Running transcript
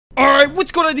Alright,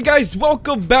 what's going on, you guys?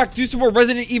 Welcome back to some more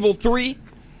Resident Evil 3.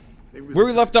 Where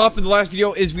we left off in the last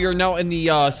video is we are now in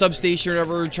the substation or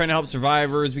whatever, trying to help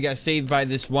survivors. We got saved by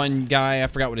this one guy. I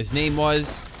forgot what his name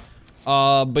was.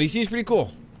 But he seems pretty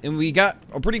cool. And we got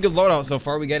a pretty good loadout so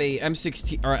far. We got a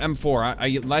M16 or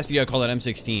M4. Last video I called it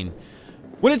M16.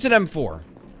 When it's an M4.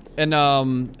 And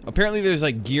apparently there's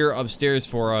like gear upstairs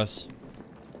for us.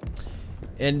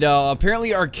 And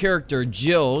apparently our character,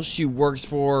 Jill, she works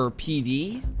for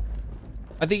PD.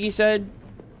 I think he said.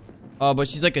 But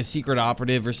she's like a secret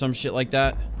operative or some shit like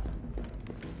that.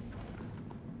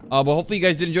 But hopefully you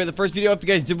guys did enjoy the first video. If you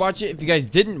guys did watch it, if you guys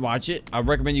didn't watch it, I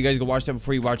recommend you guys go watch that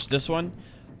before you watch this one.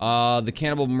 The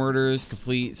Cannibal Murders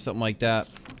Complete, something like that.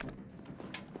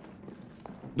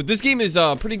 But this game is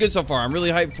pretty good so far. I'm really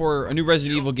hyped for a new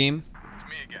Resident Evil game. It's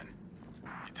me again.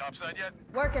 You topside yet?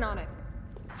 Working on it.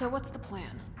 So what's the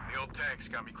plan? The old tanks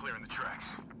got me clearing the tracks.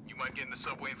 You mind getting the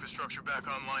subway infrastructure back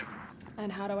online? And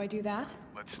how do I do that?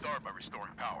 Let's start by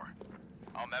restoring power.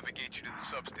 I'll navigate you to the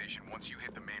substation once you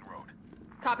hit the main road.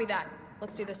 Copy that.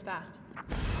 Let's do this fast.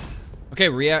 Okay,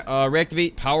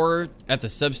 reactivate power at the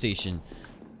substation.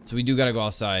 So we do gotta go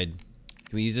outside.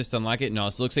 Can we use this to unlock it? No,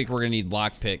 so it looks like we're gonna need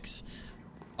lock picks.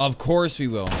 Of course we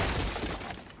will.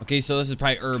 Okay, so this is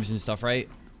probably herbs and stuff, right?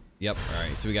 Yep.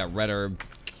 Alright, so we got red herb.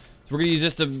 So we're gonna use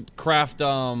this to craft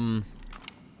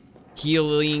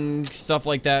healing stuff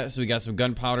like that. So we got some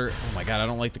gunpowder. Oh my god, I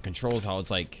don't like the controls, how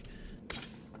it's like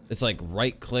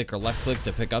right click or left click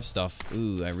to pick up stuff.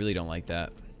 Ooh, I really don't like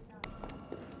that.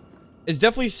 It's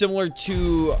definitely similar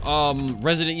to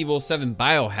Resident Evil 7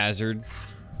 Biohazard,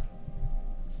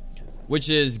 which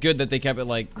is good that they kept it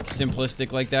like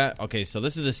simplistic like that. Okay, so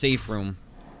this is the safe room.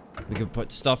 We can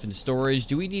put stuff in storage.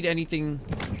 Do we need anything?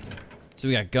 So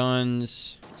we got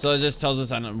guns. So it just tells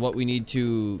us on what we need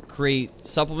to create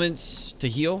supplements to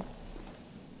heal.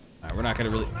 Alright, we're not gonna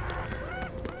really...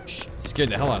 Shit, scared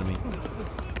the hell out of me.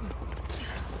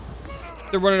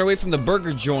 They're running away from the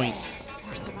burger joint.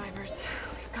 We're survivors.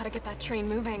 We've got to get that train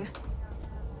moving.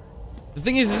 The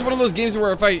thing is, this is one of those games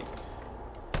where if I...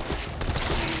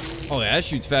 Oh, yeah, that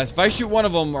shoots fast. If I shoot one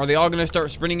of them, are they all gonna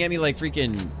start sprinting at me like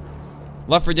freaking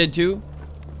Left 4 Dead 2?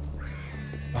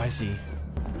 Oh, I see.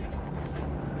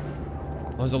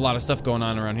 There's a lot of stuff going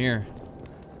on around here.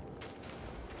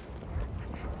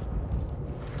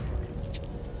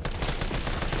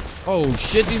 Oh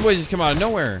shit, these boys just come out of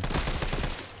nowhere.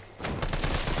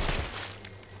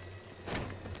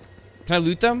 Can I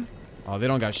loot them? Oh, they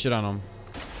don't got shit on them.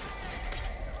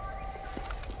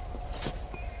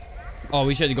 Oh,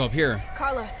 we should have to go up here.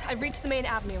 Carlos, I've reached the main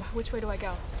avenue. Which way do I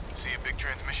go? See a big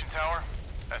transmission tower?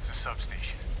 That's the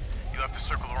substation. You'll have to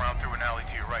circle around through an alley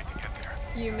to your right to get there.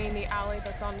 You mean the alley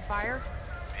that's on fire?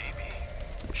 Maybe.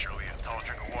 Surely a tall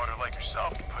drink of water like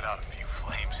yourself can put out a few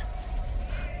flames.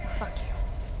 Fuck you.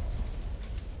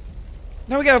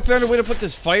 Now we gotta find a way to put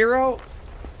this fire out?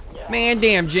 Man,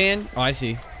 damn, Jan. Oh, I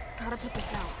see. Gotta put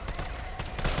this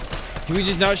out. Can we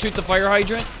just not shoot the fire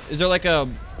hydrant? Is there like a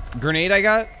grenade I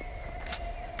got?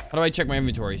 How do I check my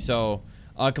inventory? So,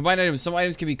 combined items. Some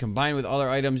items can be combined with other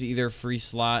items, either free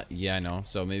slot. Yeah, I know.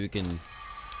 So maybe we can...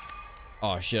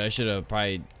 Oh, shit. I should have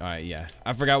probably... Alright, yeah.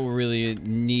 I forgot we really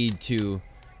need to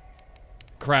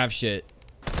craft shit.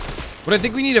 What I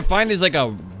think we need to find is like a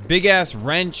big-ass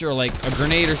wrench or like a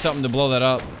grenade or something to blow that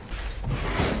up.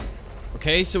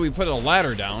 Okay, so we put a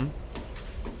ladder down.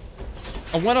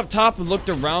 I went up top and looked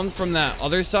around from that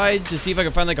other side to see if I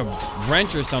could find like a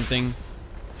wrench or something.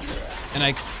 And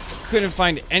I couldn't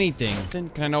find anything.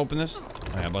 Can I open this? Oh,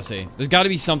 yeah, I'm about to say. There's got to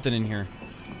be something in here.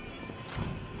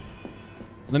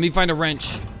 Let me find a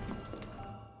wrench.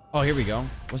 Oh, here we go.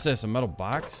 What's this? A metal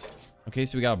box? Okay,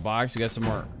 so we got a box. We got some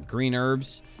more green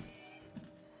herbs.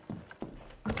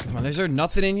 Come on, is there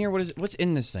nothing in here? What's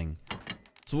in this thing?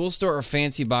 So we'll store a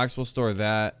fancy box. We'll store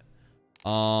that.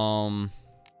 We'll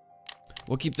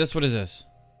keep this. What is this?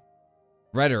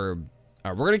 Red herb.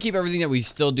 Alright, we're gonna keep everything that we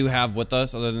still do have with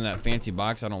us, other than that fancy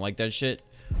box. I don't like that shit.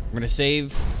 We're gonna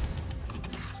save.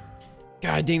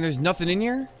 God dang, there's nothing in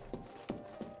here?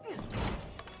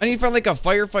 I need to find like a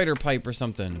firefighter pipe or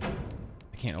something.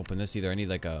 I can't open this either. I need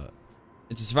like a...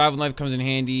 It's a survival knife, comes in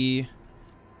handy.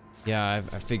 Yeah,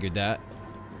 I figured that.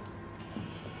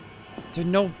 There's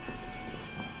no...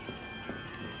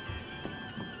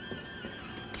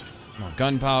 More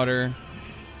gunpowder.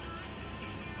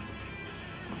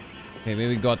 Okay,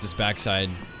 maybe we go out this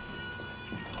backside.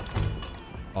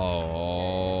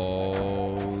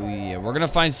 Oh, yeah. We're gonna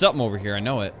find something over here. I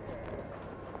know it.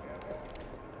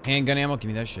 Handgun ammo. Give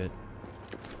me that shit.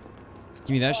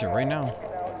 Give me that shit right now.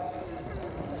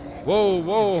 Whoa,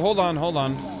 whoa. Hold on, hold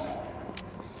on.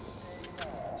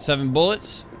 7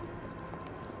 bullets.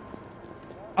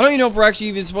 I don't even know if we're actually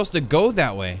even supposed to go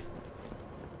that way.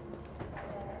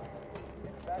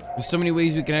 There's so many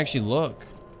ways we can actually look.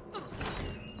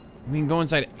 We can go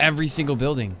inside every single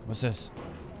building. What's this?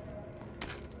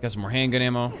 Got some more handgun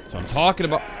ammo. So I'm talking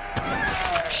about.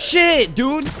 Shit,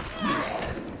 dude!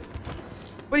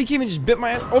 What, he came and just bit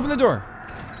my ass? Open the door.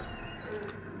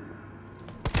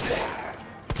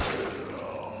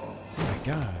 Oh my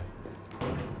god.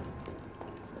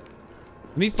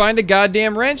 Let me find a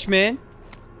goddamn wrench, man.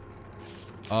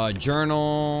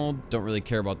 Journal. Don't really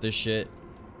care about this shit.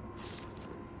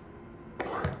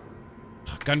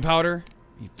 Gunpowder?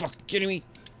 You fucking kidding me?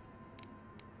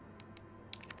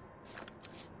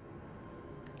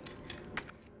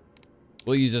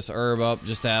 We'll use this herb up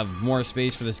just to have more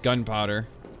space for this gunpowder.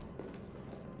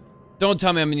 Don't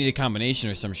tell me I'm gonna need a combination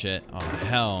or some shit. Oh,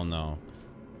 hell no.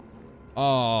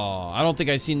 Oh, I don't think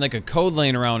I've seen like a code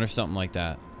laying around or something like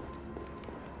that.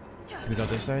 Can we go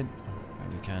this side?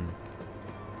 Oh, we can.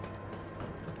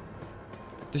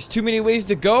 There's too many ways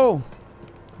to go.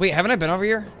 Wait, haven't I been over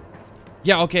here?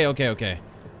 Yeah, okay.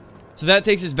 So that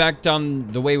takes us back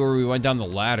down the way where we went down the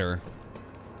ladder.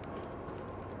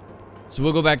 So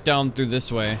we'll go back down through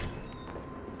this way.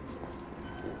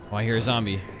 Oh, I hear a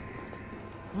zombie.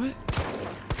 What?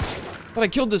 Thought I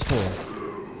killed this fool.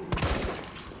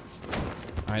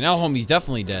 Alright, now homie's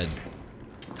definitely dead.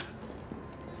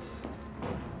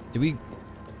 Did we...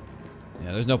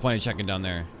 Yeah, there's no point in checking down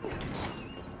there.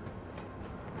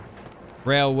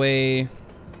 Railway.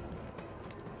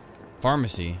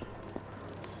 Pharmacy.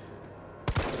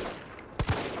 I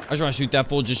just want to shoot that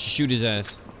fool just to shoot his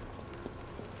ass.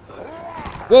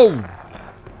 Whoa!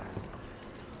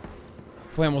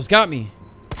 Boy, almost got me.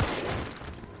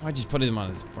 I just put him on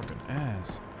his fucking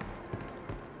ass.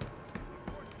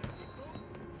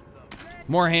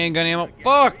 More handgun ammo.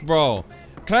 Fuck, bro.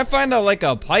 Can I find a like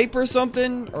a pipe or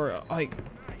something? Or like,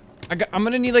 I'm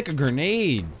gonna need like a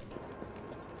grenade.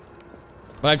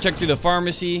 But I've checked through the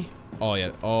pharmacy. Oh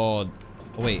yeah. Oh,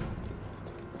 wait.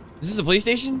 Is this the police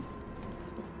station?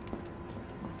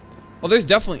 Oh, there's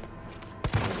definitely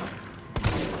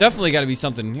got to be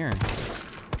something in here.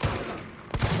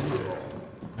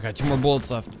 I got 2 more bullets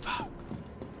left. Fuck.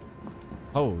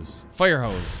 Hose. Fire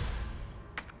hose.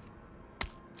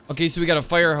 Okay, so we got a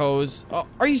fire hose. Oh,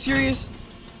 are you serious?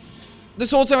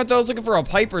 This whole time I thought I was looking for a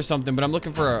pipe or something, but I was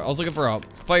looking for a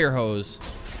fire hose.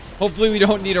 Hopefully we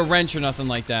don't need a wrench or nothing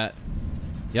like that.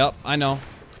 Yep, I know.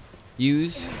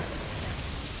 Use.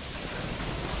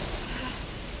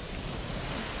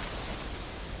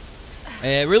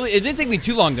 It didn't take me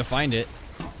too long to find it.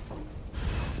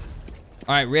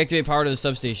 Alright, reactivate power to the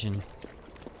substation.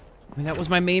 I mean, that was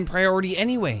my main priority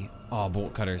anyway. Oh,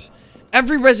 bolt cutters.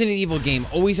 Every Resident Evil game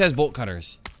always has bolt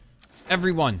cutters.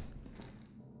 Every one.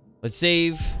 Let's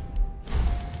save.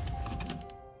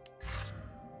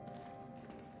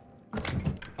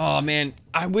 Oh, man.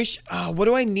 I wish... what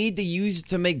do I need to use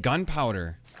to make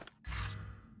gunpowder?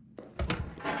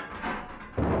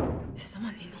 Is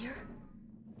someone in here?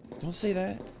 Don't say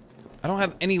that. I don't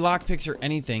have any lockpicks or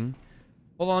anything.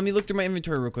 Hold on, let me look through my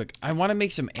inventory real quick. I want to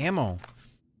make some ammo.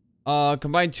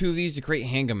 Combine 2 of these to create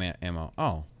handgun ammo.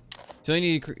 Oh. So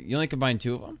you only combine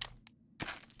 2 of them?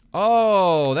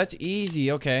 Oh, that's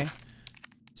easy. Okay.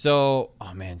 So,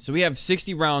 oh man. So we have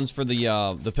 60 rounds for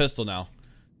the pistol now.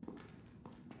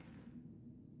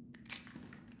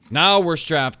 Now we're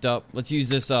strapped up. Let's use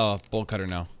this bolt cutter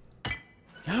now.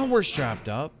 Now we're strapped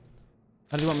up.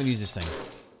 How do you want me to use this thing?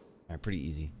 Alright, pretty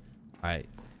easy. Alright.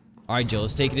 Alright, Jill,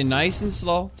 let's take it in nice and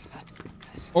slow.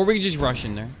 Or we can just rush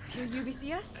in there. Your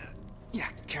UBCS? Yeah,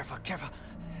 careful.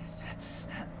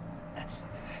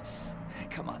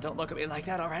 Come on, don't look at me like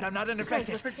that, alright? I'm not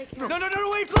unaffected. Okay, let's take care. No,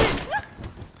 wait, please!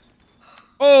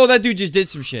 Oh, that dude just did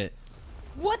some shit.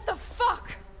 What the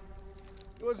fuck?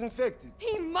 He was infected.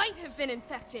 He might have been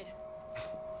infected.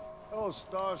 Oh,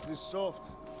 stars, this soft.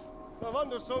 No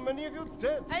wonder so many of you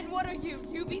dead. And what are you,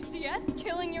 UBCS?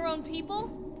 Killing your own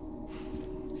people?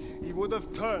 He would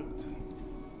have turned.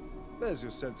 There's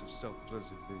your sense of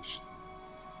self-preservation.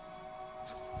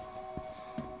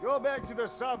 Go back to the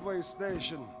subway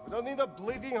station. We don't need a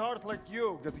bleeding heart like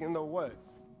you getting in the way.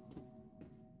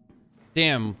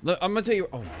 Damn. Look, I'm gonna tell you.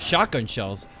 Oh, shotgun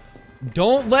shells.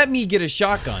 Don't let me get a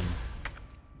shotgun.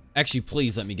 Actually,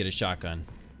 please let me get a shotgun.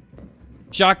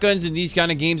 Shotguns in these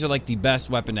kind of games are like the best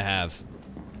weapon to have.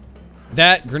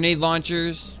 That, grenade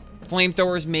launchers,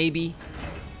 flamethrowers maybe.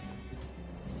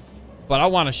 But I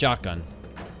want a shotgun.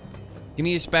 Give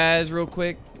me a spaz real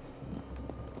quick.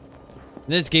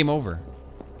 Then it's game over.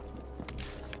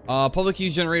 Public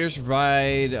use generators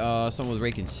provide something with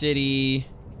Raccoon City.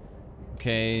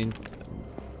 Okay.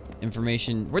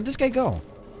 Information. Where'd this guy go?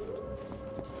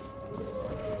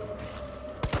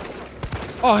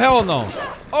 Oh, hell no.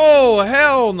 Oh,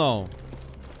 hell no.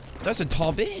 That's a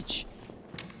tall bitch.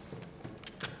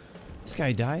 This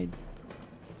guy died.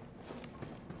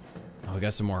 Oh, we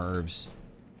got some more herbs.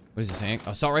 What is this, Hank?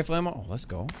 Assault rifle ammo? Oh, let's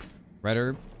go. Red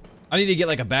herb. I need to get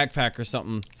like a backpack or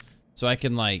something so I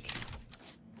can like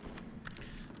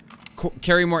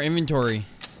carry more inventory.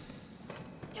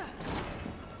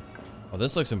 Oh,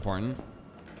 this looks important.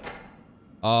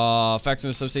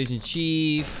 Factory substation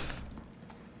chief.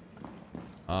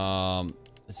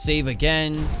 Save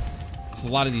again. There's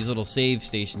a lot of these little save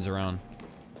stations around.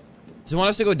 Does it want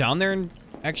us to go down there and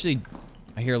actually?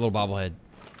 I hear a little bobblehead.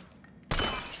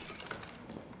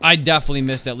 I definitely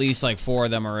missed at least like 4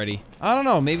 of them already. I don't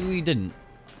know. Maybe we didn't.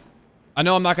 I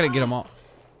know I'm not gonna get them all.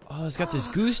 Oh, it's got this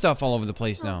goo stuff all over the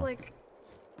place now. Like,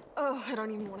 oh, I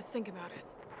don't even want to think about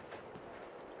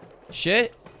it.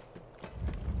 Shit.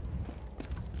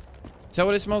 Is that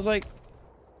what it smells like?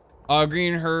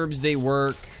 Green herbs, they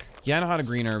work. Yeah, I know how the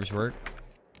green herbs work.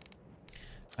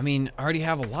 I mean, I already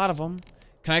have a lot of them.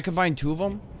 Can I combine 2 of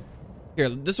them? Here,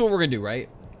 this is what we're gonna do, right?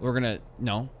 We're gonna,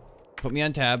 no. Put me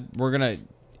on tab. We're gonna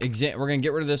get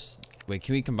rid of this. Wait,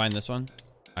 can we combine this one?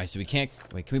 Alright, so we can't,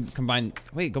 wait, can we combine,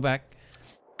 wait, go back.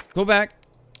 Go back.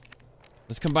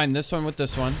 Let's combine this one with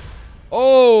this one.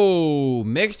 Oh,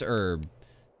 mixed herb.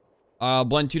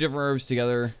 Blend 2 different herbs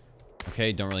together.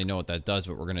 Okay, don't really know what that does,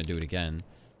 but we're gonna do it again.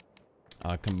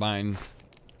 Combine.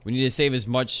 We need to save as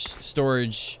much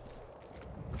storage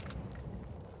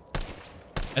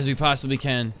as we possibly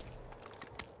can.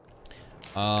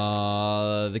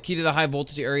 The key to the high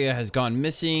voltage area has gone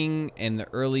missing, and the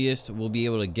earliest we'll be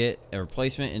able to get a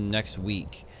replacement in next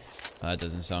week. That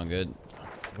doesn't sound good.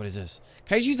 What is this?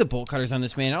 Can I just use the bolt cutters on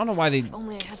this man? I don't know why they... If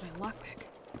only I had my lockpick.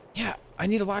 Yeah, I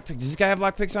need a lockpick. Does this guy have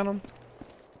lockpicks on him?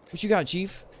 What you got,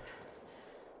 Chief?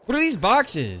 What are these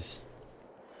boxes?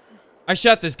 I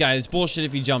shot this guy. It's bullshit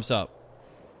if he jumps up.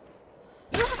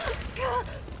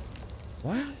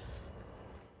 What?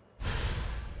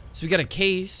 So we got a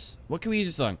case. What can we use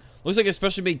this on? Looks like a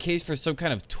specially made case for some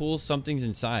kind of tool. Something's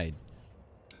inside.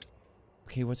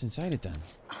 Okay, what's inside it then?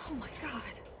 Oh my god.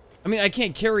 I mean, I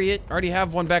can't carry it. I already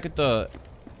have one back at the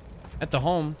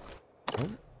home. Oh.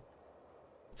 What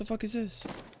the fuck is this?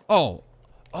 Oh.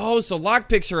 Oh, so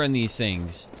lockpicks are in these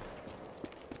things.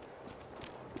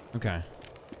 Okay.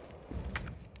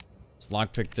 Let's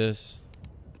lockpick this.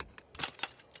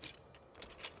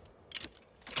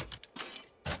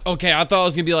 Okay, I thought I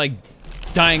was gonna be like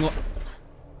dying.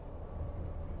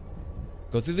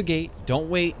 Go through the gate. Don't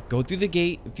wait. Go through the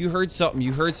gate. If you heard something,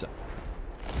 you heard something.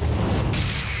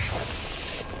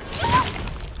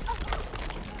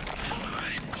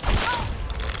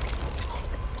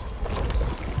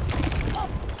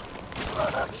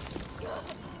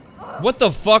 What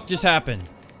the fuck just happened?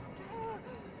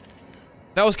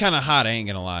 That was kind of hot, I ain't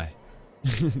gonna lie.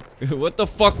 What the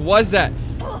fuck was that?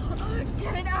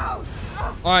 Get it out!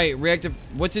 Alright, reactive.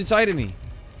 What's inside of me?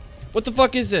 What the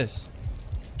fuck is this?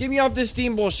 Get me off this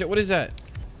steam bullshit. What is that?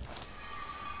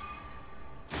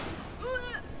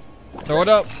 Throw it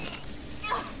up.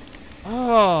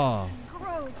 Oh.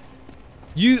 Gross.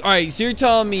 Alright, so you're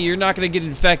telling me you're not gonna get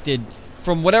infected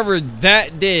from whatever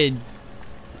that did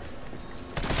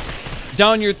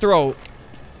down your throat,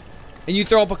 and you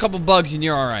throw up a couple bugs and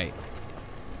you're alright.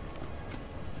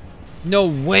 No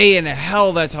way in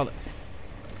hell that's how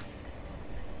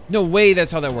no way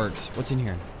that's how that works. What's in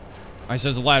here? Alright, so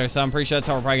there's a ladder, so I'm pretty sure that's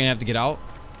how we're probably gonna have to get out.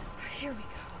 Here we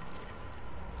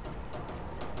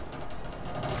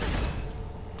go.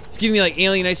 It's giving me like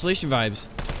Alien Isolation vibes.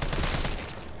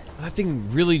 That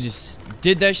thing really just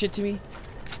did that shit to me.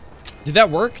 Did that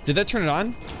work? Did that turn it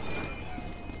on?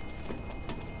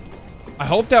 I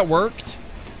hope that worked.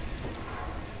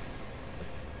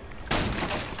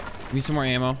 Give me some more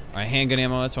ammo. Alright, handgun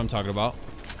ammo, that's what I'm talking about.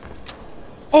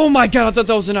 Oh my god, I thought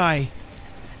that was an eye.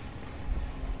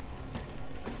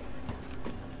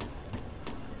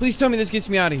 Please tell me this gets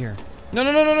me out of here. No,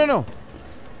 no, no, no, no, no.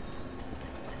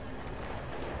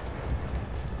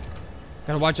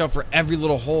 Gotta watch out for every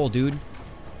little hole, dude.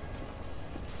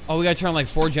 Oh, we gotta turn on like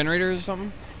 4 generators or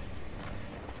something?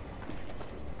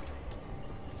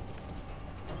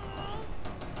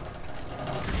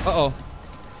 Uh-oh.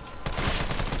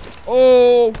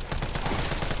 Oh!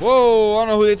 Whoa, I don't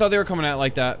know who they thought they were coming at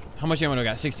like that. How much ammo do I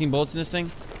got? 16 bullets in this thing?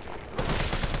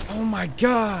 Oh my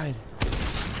god!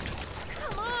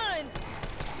 Come on!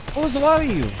 Oh, there's a lot of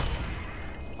you!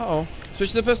 Uh-oh. Switch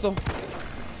to the pistol.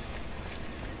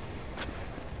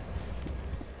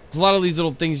 There's a lot of these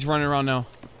little things running around now.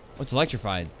 What's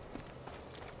electrified?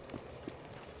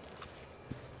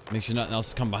 Make sure nothing else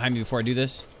has come behind me before I do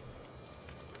this.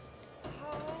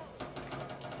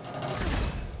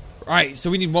 Alright, so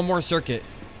we need one more circuit.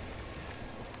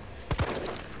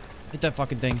 Hit that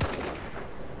fucking thing.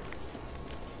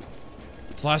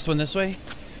 It's the last one this way.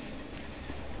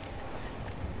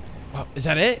 Oh, is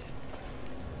that it?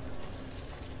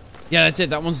 Yeah, that's it.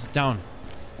 That one's down.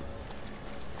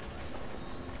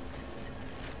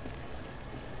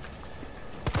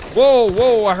 Whoa,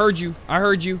 whoa, I heard you. I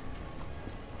heard you.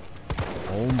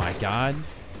 Oh my god.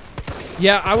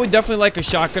 Yeah, I would definitely like a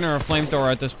shotgun or a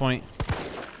flamethrower at this point.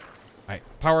 Alright,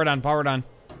 power it on, power it on.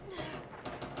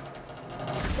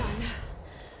 Done.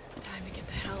 Time to get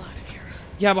the hell out of here.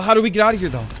 Yeah, but how do we get out of here,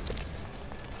 though?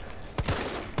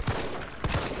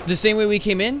 The same way we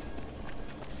came in?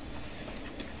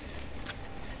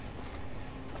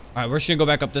 Alright, we're just gonna go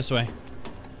back up this way.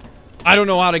 I don't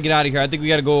know how to get out of here. I think we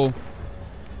gotta go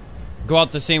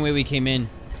out the same way we came in.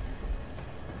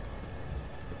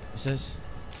 What's this?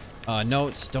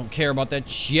 Notes. Don't care about that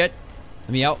shit. Let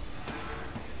me out.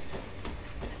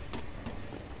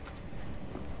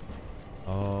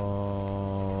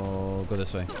 Oh, go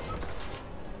this way.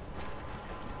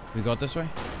 We go out this way?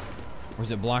 Or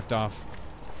is it blocked off?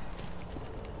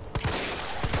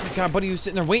 Oh my god, buddy, you was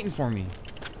sitting there waiting for me.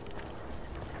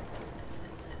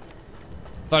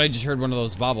 Thought I just heard one of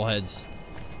those bobbleheads.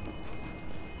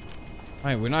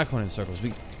 Alright, we're not going in circles.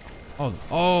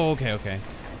 Oh, okay, okay.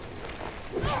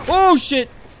 Oh, shit!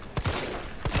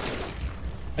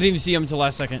 I didn't even see him until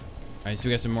last second. Alright, so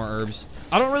we got some more herbs.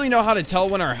 I don't really know how to tell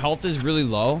when our health is really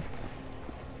low.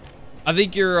 I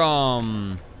think your, we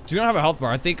don't have a health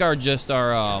bar. I think our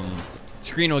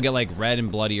screen will get, like, red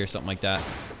and bloody or something like that.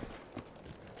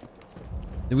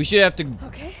 Then we should have to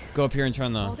go up here and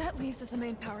turn the... All that leaves is the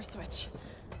main power switch.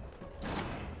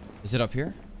 Is it up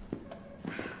here?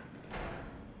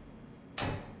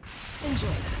 Enjoy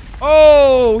that.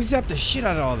 Oh, he zapped the shit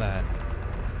out of all that.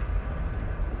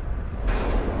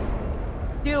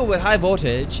 Deal with high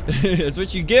voltage. That's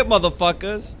what you get,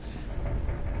 motherfuckers.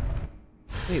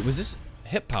 Wait, was this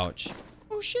hip pouch?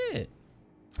 Oh, shit.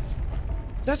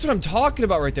 That's what I'm talking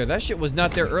about right there. That shit was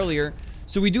not there earlier.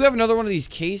 So we do have another one of these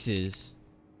cases.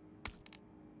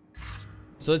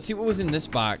 So let's see what was in this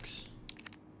box.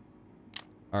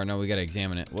 Or no, we gotta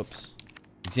examine it. Whoops.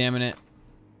 Examine it.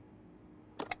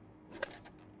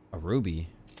 A ruby.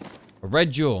 A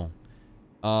red jewel.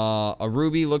 A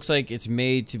ruby looks like it's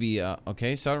made to be,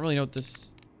 okay, so I don't really know what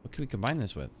what can we combine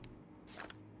this with?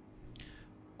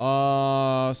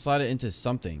 Slide it into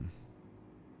something.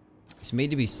 It's made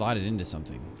to be slotted into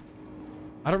something.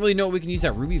 I don't really know what we can use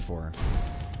that ruby for.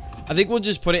 I think we'll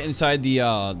just put it inside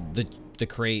the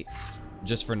crate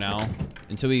just for now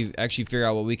until we actually figure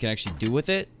out what we can actually do with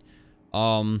it.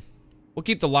 We'll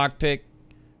keep the lockpick.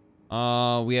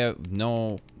 We have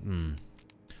no...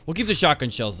 We'll keep the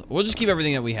shotgun shells. We'll just keep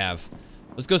everything that we have.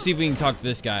 Let's go see if we can talk to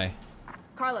this guy.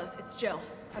 Carlos, it's Jill.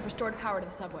 I've restored power to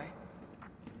the subway.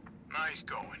 Nice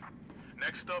going.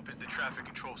 Next up is the traffic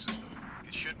control system.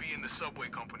 It should be in the subway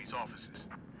company's offices.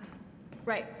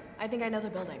 Right. I think I know the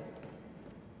building.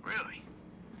 Really?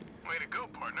 Way to go,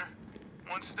 partner.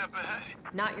 One step ahead.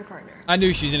 Not your partner. I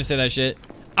knew she was gonna say that shit.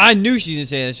 I knew she was gonna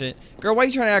say that shit. Girl, why are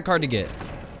you trying to act hard to get?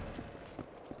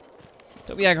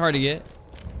 Don't be acting hard to get.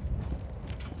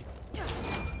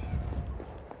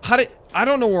 I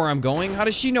don't know where I'm going. How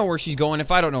does she know where she's going if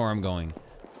I don't know where I'm going?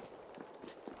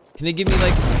 Can they give me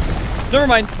like... Never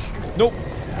mind. Nope.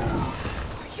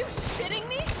 Are you shitting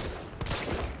me?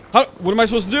 What am I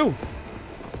supposed to do?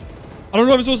 I don't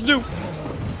know what I'm supposed to do.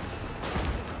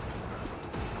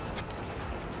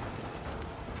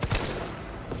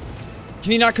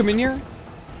 Can he not come in here?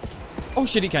 Oh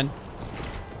shit, he can.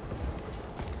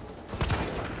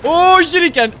 Oh shit, he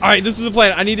can. Alright, this is the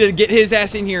plan. I need to get his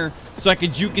ass in here so I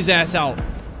can juke his ass out.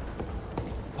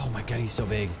 Oh my god, he's so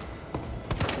big.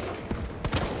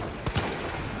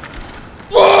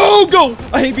 Oh, go!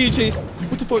 I hate being chased.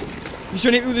 What the fuck? He's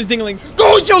trying to hit me with his dingling.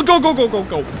 Go, Jill! Go, go, go, go,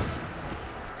 go!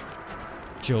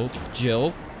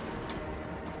 Jill.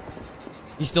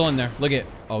 He's still in there. Look at...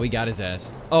 Oh, he got his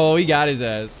ass. Oh, he got his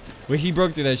ass. Wait, he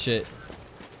broke through that shit.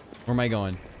 Where am I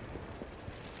going?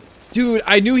 Dude,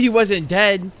 I knew he wasn't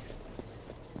dead.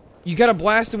 You gotta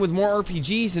blast him with more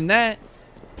RPGs than that.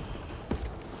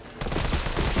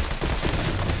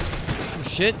 Oh,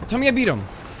 shit. Tell me I beat him.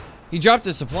 He dropped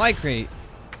a supply crate.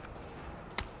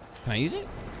 Can I use it?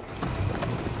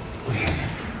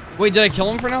 Wait, did I kill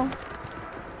him for now?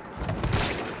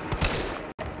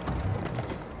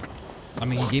 I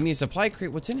mean, he gave me a supply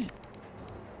crate. What's in it?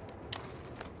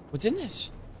 What's in this?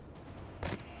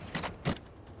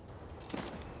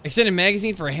 Extended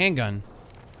magazine for a handgun.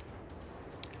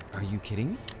 Are you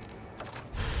kidding me?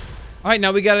 Alright,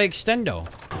 now we got an extendo.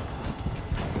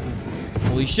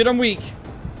 Holy shit, I'm weak.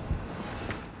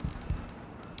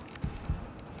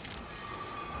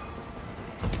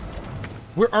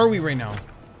 Where are we right now?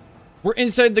 We're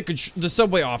inside the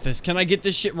subway office. Can I get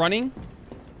this shit running?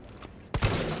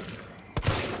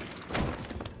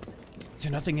 Is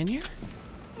there nothing in here?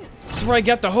 This is where I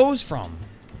got the hose from.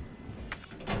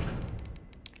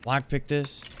 Lockpick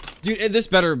this. Dude, this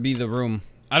better be the room.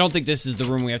 I don't think this is the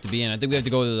room we have to be in. I think we have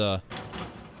to go to the...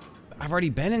 I've already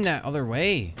been in that other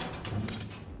way.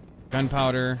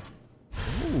 Gunpowder.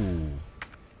 Ooh.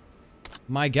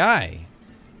 My guy.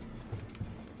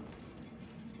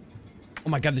 Oh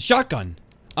my god, the shotgun.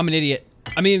 I'm an idiot.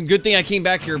 I mean, good thing I came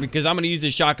back here because I'm gonna use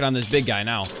this shotgun on this big guy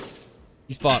now.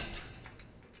 He's fucked.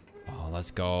 Oh, let's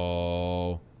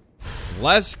go.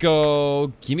 Let's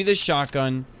go. Give me the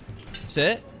shotgun. That's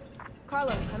it?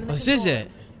 Carlos, I'm in the This is control it.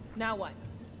 room. Now what?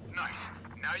 Nice.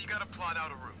 Now you gotta plot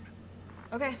out a route.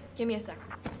 Okay, give me a sec.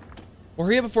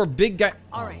 We're here before big guy.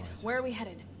 All right, where are we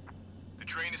headed? The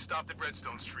train is stopped at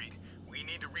Redstone Street. We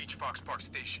need to reach Fox Park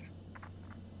Station.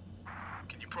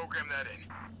 Can you program that in?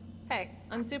 Hey,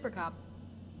 I'm Super Cop.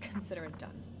 Consider it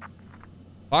done.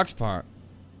 Fox Park.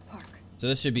 Park. So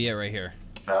this should be it right here.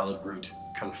 Valid route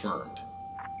confirmed.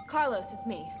 Carlos, it's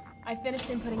me. I finished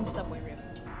inputting the subway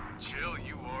route. Jill,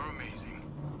 you are amazing.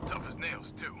 Tough as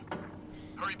nails, too.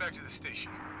 Hurry back to the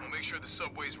station. We'll make sure the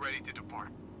subway's ready to depart.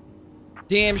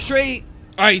 Damn straight.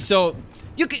 Alright, so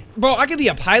you could, bro, I could be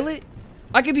a pilot.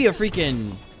 I could be a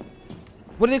freaking,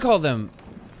 what do they call them?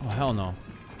 Oh hell no.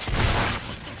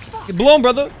 Get blown,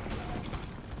 brother.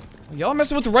 Y'all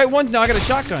messing with the right ones now. I got a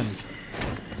shotgun.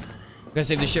 Gotta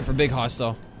save this shit for Big Hoss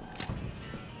though.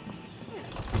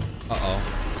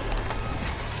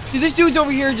 Uh-oh. Dude, this dude's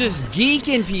over here just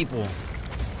geeking people.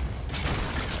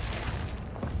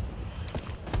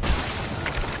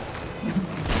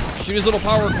 Shoot his little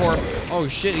power core. Oh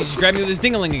shit, he just grabbed me with his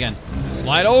ding-a-ling again.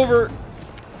 Slide over.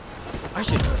 I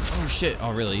should, oh shit.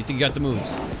 Oh really, you think you got the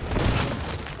moves?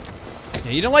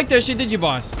 Yeah, you didn't like that shit, did you,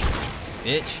 boss?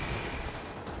 Bitch.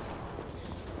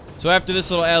 So after this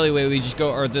little alleyway, we just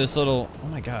go, or this little, oh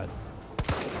my god.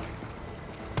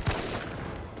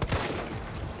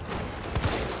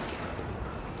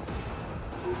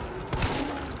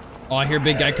 Oh, I hear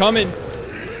big guy coming.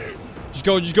 Just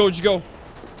go, just go, just go.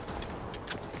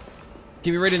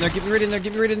 Get me right in there, get me right in there,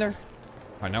 get me right in there.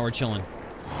 All right, now we're chilling.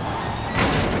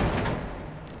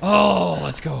 Oh,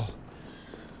 let's go.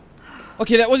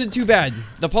 Okay, that wasn't too bad.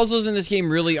 The puzzles in this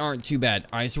game really aren't too bad.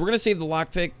 All right, so we're gonna save the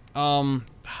lockpick.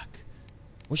 Fuck.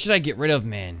 What should I get rid of,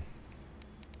 man?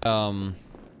 The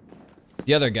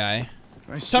other guy.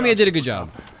 Nice Tell me I job. did a good job.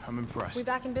 I'm impressed. We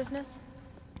back in business?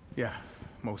 Yeah,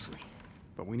 mostly.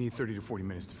 But we need 30 to 40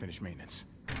 minutes to finish maintenance.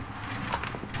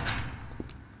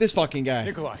 This fucking guy.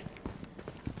 Nikolai,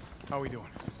 how are we doing?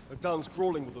 The town's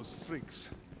crawling with those freaks.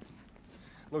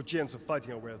 No chance of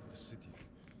fighting our way out of the city.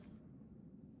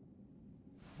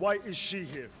 Why is she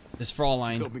here? This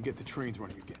Fraulein. So we get the trains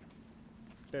running again.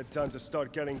 Bad time to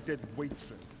start carrying dead weight,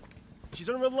 friend. She's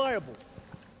unreliable.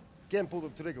 Can't pull the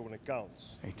trigger when it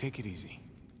counts. Hey, take it easy.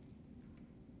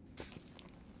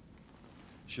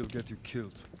 She'll get you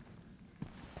killed.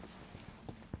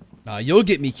 You'll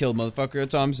get me killed, motherfucker.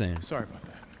 That's all I'm saying. Sorry about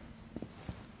that.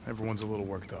 Everyone's a little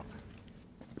worked up.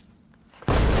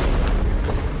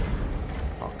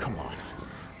 Oh, come on.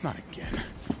 Not again.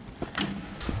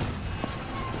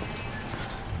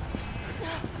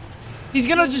 He's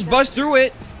gonna just bust through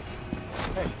it.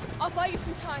 I'll buy you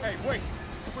some time. Hey, wait!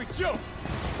 Wait, Jill!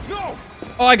 No!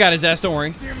 Oh, I got his ass. Don't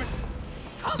worry. Damn it!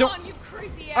 Come don't- on, you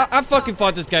creepy ass. I fucking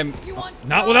fought this guy. You want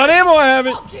Not stars? without ammo, I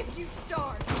haven't. I'll give you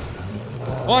stars.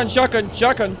 Come on, shotgun,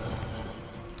 shotgun.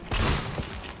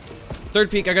 Third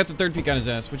peek. I got the third peek on his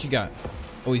ass. What you got?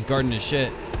 Oh, he's guarding his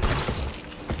shit.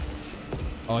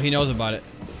 Oh, he knows about it.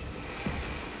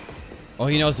 Oh,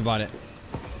 he knows about it.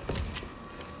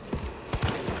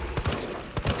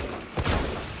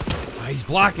 Oh, he's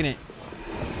blocking it.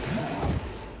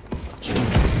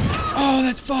 Oh,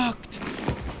 that's fucked.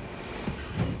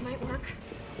 This might work.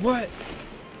 What?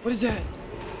 What is that?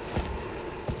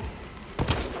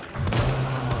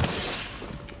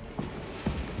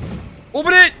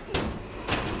 Open it!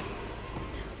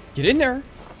 Get in there.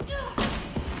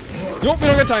 Nope, we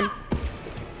don't got time.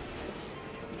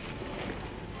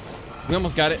 We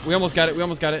almost got it. We almost got it. We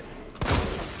almost got it.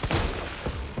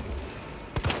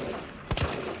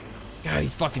 God,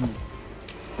 he's fucking...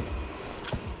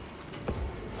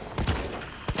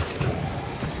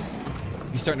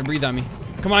 He's starting to breathe on me.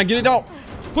 Come on, get it out.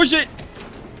 Push it.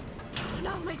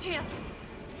 Now's my chance.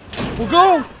 We'll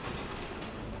go.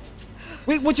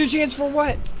 Wait, what's your chance for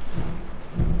what?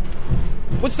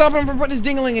 What's stopping him from putting his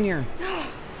ding-a-ling in here?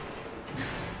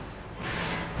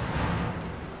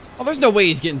 Oh, there's no way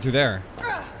he's getting through there.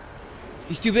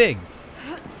 He's too big.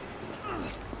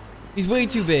 He's way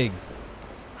too big.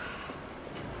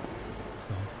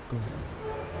 Go.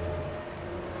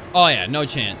 Oh yeah, no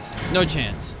chance. No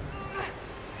chance.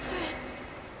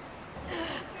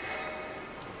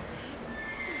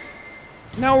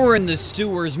 Now we're in the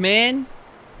sewers, man.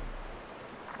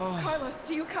 Oh. Carlos,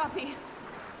 do you copy?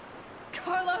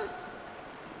 Carlos!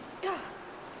 Ugh,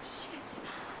 shit.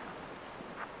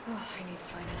 Oh, I need to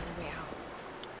find another way out.